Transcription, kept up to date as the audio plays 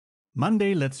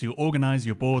Monday lets you organize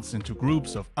your boards into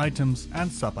groups of items and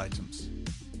sub-items.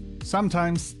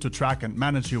 Sometimes, to track and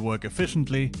manage your work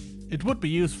efficiently, it would be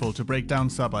useful to break down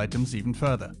sub-items even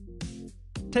further.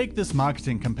 Take this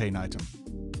marketing campaign item.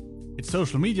 Its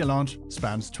social media launch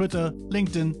spans Twitter,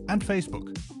 LinkedIn, and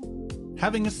Facebook.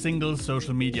 Having a single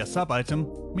social media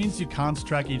sub-item means you can't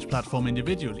track each platform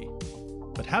individually.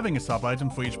 But having a sub-item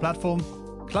for each platform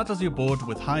clutters your board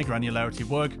with high granularity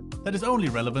work that is only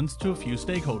relevant to a few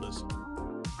stakeholders.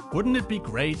 Wouldn't it be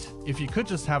great if you could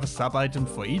just have a sub-item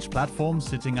for each platform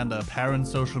sitting under a parent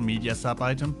social media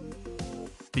sub-item?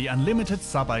 The Unlimited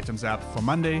Subitems app for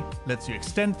Monday lets you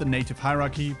extend the native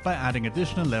hierarchy by adding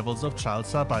additional levels of child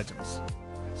sub-items.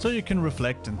 So you can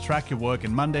reflect and track your work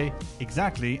in Monday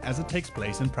exactly as it takes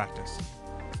place in practice.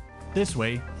 This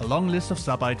way, a long list of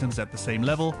sub-items at the same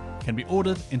level can be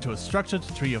ordered into a structured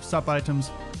tree of sub-items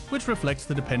which reflects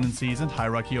the dependencies and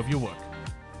hierarchy of your work,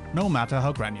 no matter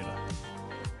how granular.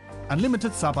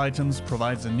 Unlimited Subitems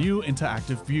provides a new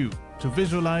interactive view to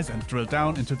visualize and drill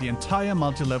down into the entire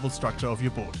multi-level structure of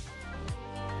your board.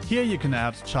 Here you can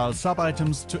add child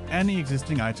sub-items to any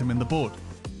existing item in the board,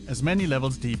 as many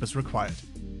levels deep as required.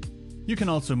 You can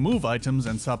also move items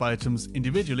and sub-items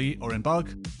individually or in bulk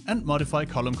and modify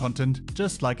column content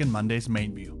just like in Monday's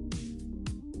main view.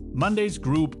 Monday's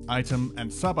group, item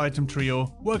and sub-item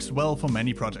trio works well for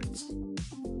many projects.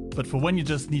 But for when you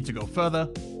just need to go further,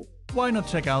 why not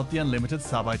check out the Unlimited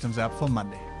Subitems app for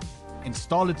Monday?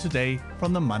 Install it today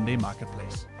from the Monday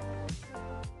Marketplace.